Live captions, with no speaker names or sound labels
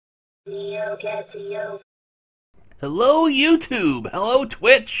Hello YouTube, hello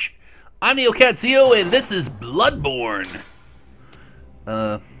Twitch. I'm Teknoaxe and this is Bloodborne.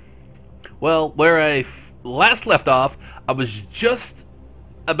 Well, where I last left off, I was just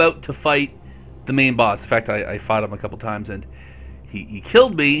about to fight the main boss. In fact, I fought him a couple times and he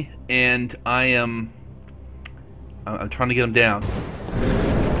killed me, and I'm trying to get him down.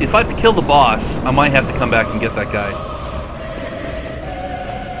 If I kill the boss, I might have to come back and get that guy.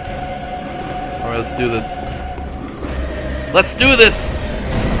 Alright, let's do this. Let's do this!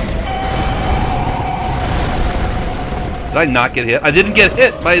 Did I not get hit? I didn't get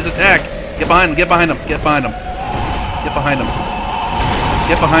hit by his attack! Get behind him, get behind him, get behind him. Get behind him.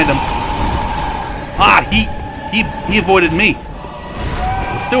 Get behind him. Ah, he avoided me.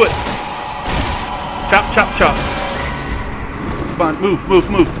 Let's do it. Chop, chop, chop. Come on, move, move,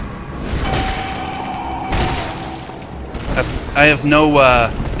 move. I have no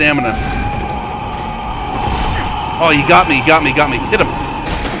stamina. Oh, you got me, got me, got me. Hit him.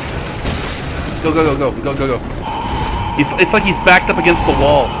 Go, go, go, go, go, go, go. It's like he's backed up against the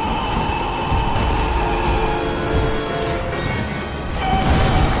wall.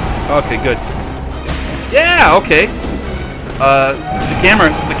 Okay, good. Yeah, okay. The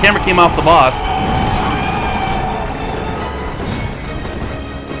camera came off the boss.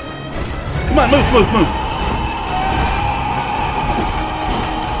 Come on, move, move, move.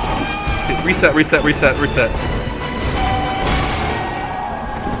 Okay, reset, reset, reset, reset.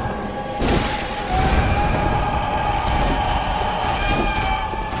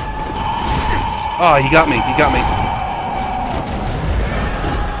 Oh, he got me, he got me.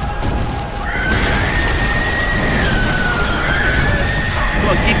 Come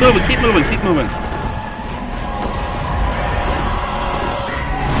on, keep moving, keep moving, keep moving.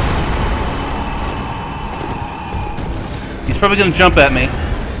 He's probably gonna jump at me.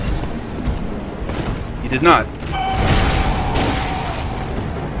 He did not.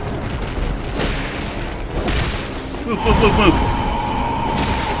 Move, move, move, move.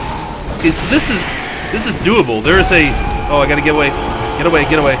 Okay, so this is doable. There is a... Oh, I gotta get away. Get away,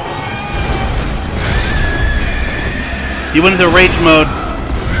 get away. He went into rage mode.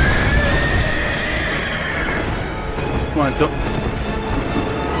 Come on, don't...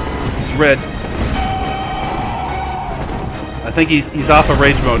 It's red. I think he's off of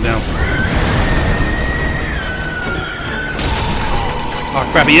rage mode now. Oh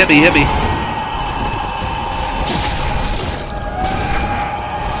crap, he hit me, he hit me.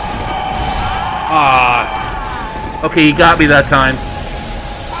 Ah. Okay, he got me that time.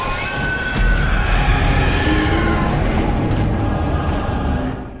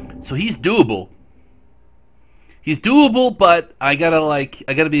 So he's doable. He's doable, but I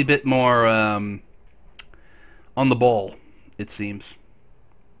gotta be a bit more on the ball, it seems.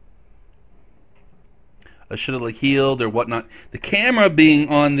 I should have healed or whatnot. The camera being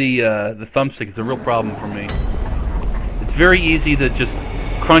on the thumbstick is a real problem for me. It's very easy to just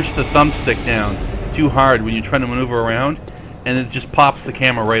crunch the thumbstick down too hard when you're trying to maneuver around, and it just pops the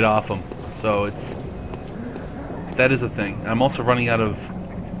camera right off them. So that is a thing. I'm also running out of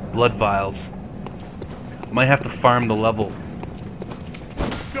blood vials. I might have to farm the level.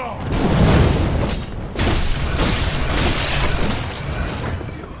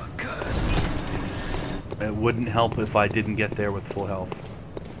 It wouldn't help if I didn't get there with full health.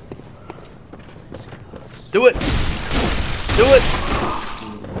 Do it! Do it!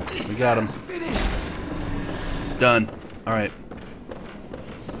 We got him. It's done. Alright.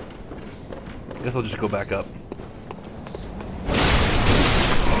 I guess I'll just go back up.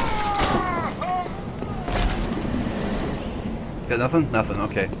 Got nothing? Nothing,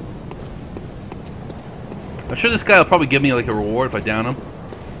 okay. I'm sure this guy will probably give me a reward if I down him.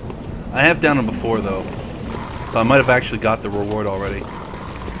 I have downed him before though, so I might have actually got the reward already.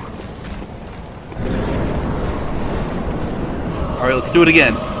 Alright, let's do it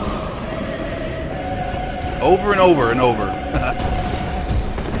again. Over and over and over.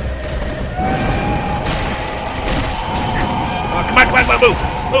 Oh, come on, come on, come on, move!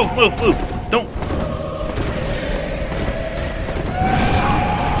 Move, move, move! Don't...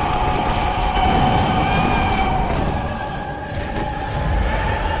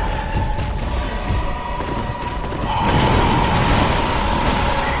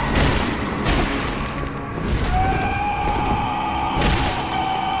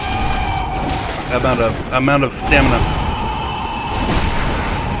 amount of stamina.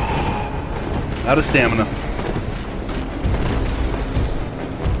 Out of stamina.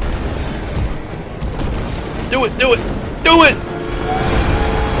 Do it! Do it! Do it!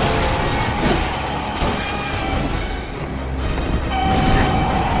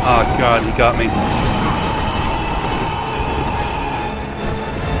 Oh god, he got me.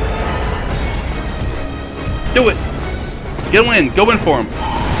 Do it! Go in! Go in for him!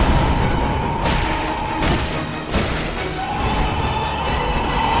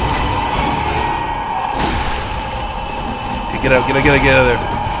 Okay, get out of there.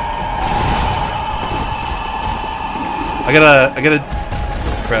 I gotta...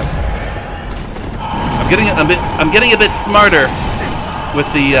 Crap. I'm getting a bit smarter with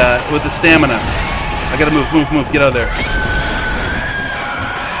the stamina. I gotta move, get out of there.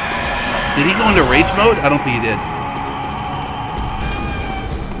 Did he go into rage mode? I don't think he did.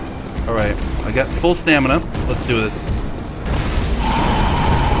 Alright, I got full stamina. Let's do this.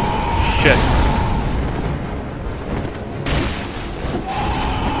 Shit.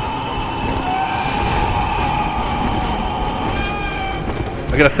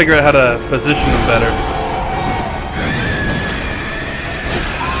 I gotta figure out how to position him better.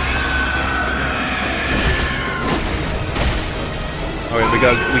 Alright, we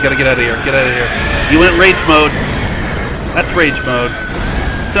gotta get out of here. Get out of here. You went rage mode. That's rage mode.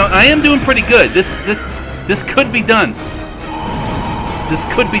 So I am doing pretty good. This could be done. This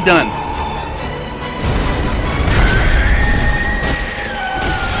could be done.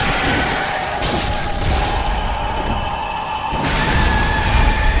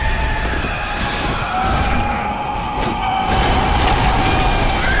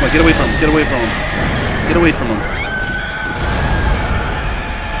 Come on, get away from him. Get away from him. Get away from him.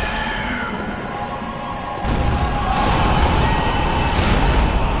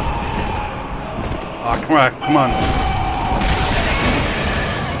 Come on.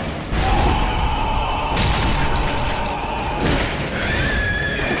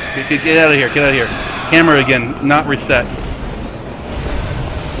 Get out of here. Get out of here. Camera again, not reset.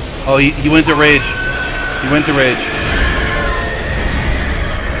 Oh, he went to rage. He went to rage.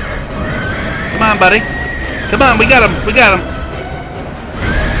 Come on, buddy. Come on, we got him. We got him.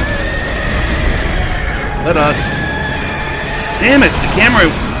 Let us. Damn it,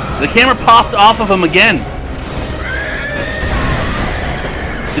 the camera popped off of him again.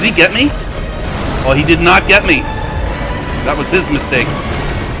 Did he get me? Oh, he did not get me. That was his mistake.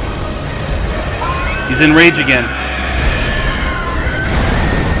 He's in rage again.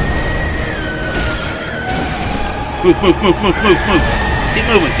 Move. Keep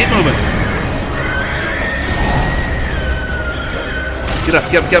moving.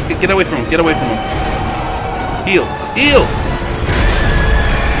 Get away from him. Heal.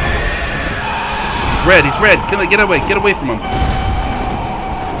 He's red. Get away from him.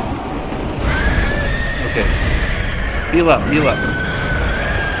 Okay. Heal up.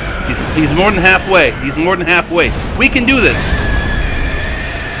 He's more than halfway. We can do this.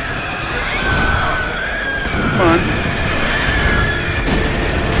 Come on.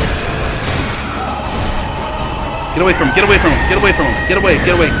 Get away from him.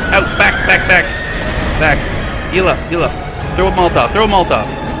 Out. Back. Heal up. Throw a Molotov.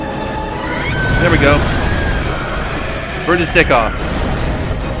 There we go. Burn his dick off.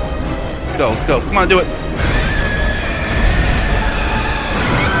 Let's go. Come on, do it.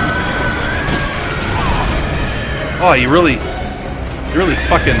 Oh, you really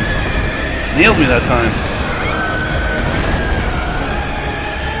fucking nailed me that time.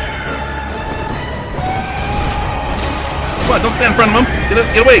 Come on, don't stand in front of him.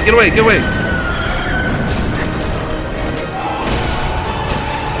 Get away.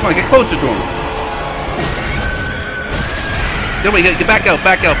 Come on, get closer to him. Get away, get back out.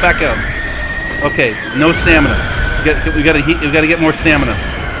 Okay, no stamina. We gotta get more stamina.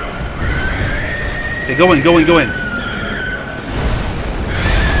 Okay, go in.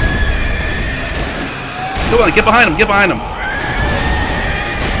 Come on, get behind him.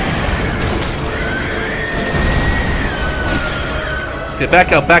 Okay,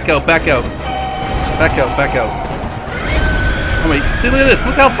 back out. Oh wait, see, look at this.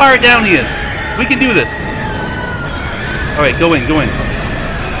 Look how far down he is. We can do this. Alright, go in.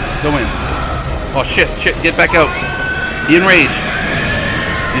 Oh shit, get back out. He's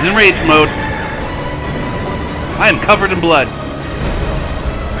in rage mode. I am covered in blood.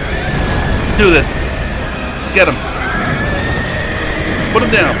 Let's do this. Let's get him. Put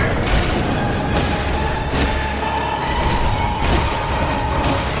him down.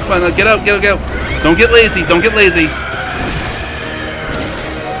 Come on, get out. Don't get lazy.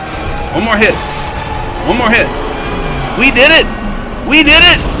 One more hit. We did it!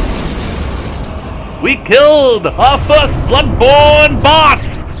 We killed our first Bloodborne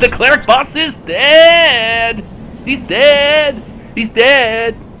boss! The Cleric boss is dead! He's dead!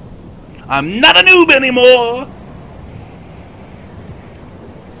 I'm not a noob anymore!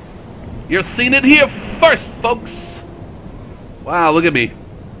 You're seeing it here first, folks. Wow, look at me.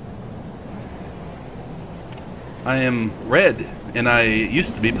 I am red, and I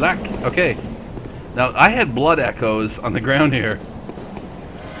used to be black. Okay. Now, I had blood echoes on the ground here.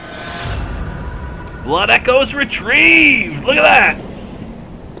 Blood echoes retrieved! Look at that!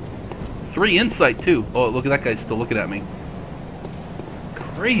 3 insight, too. Oh, look at that guy still looking at me.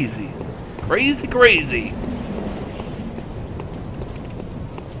 Crazy. Crazy, crazy.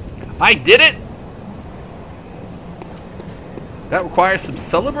 I did it! That requires some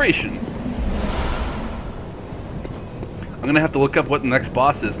celebration. I'm gonna have to look up what the next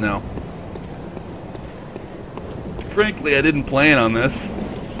boss is now. Frankly, I didn't plan on this.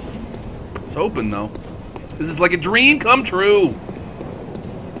 I was hoping, though. This is like a dream come true.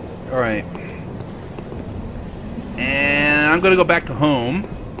 Alright. And I'm gonna go back to home.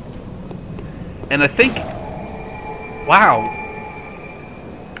 And I think... Wow.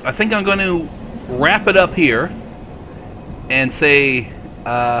 I think I'm going to wrap it up here. And say...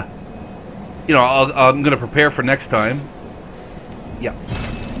 you know, I'm going to prepare for next time. Yeah.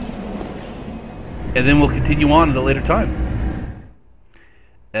 And then we'll continue on at a later time.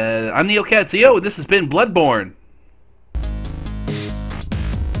 I'm Teknoaxe, and this has been Bloodborne.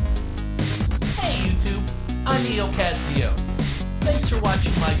 Hey YouTube, I'm Teknoaxe. Thanks for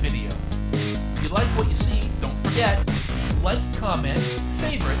watching my video. If you like what you see, don't forget, like, comment,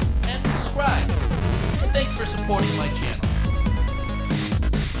 favorite, and subscribe. And thanks for supporting my channel.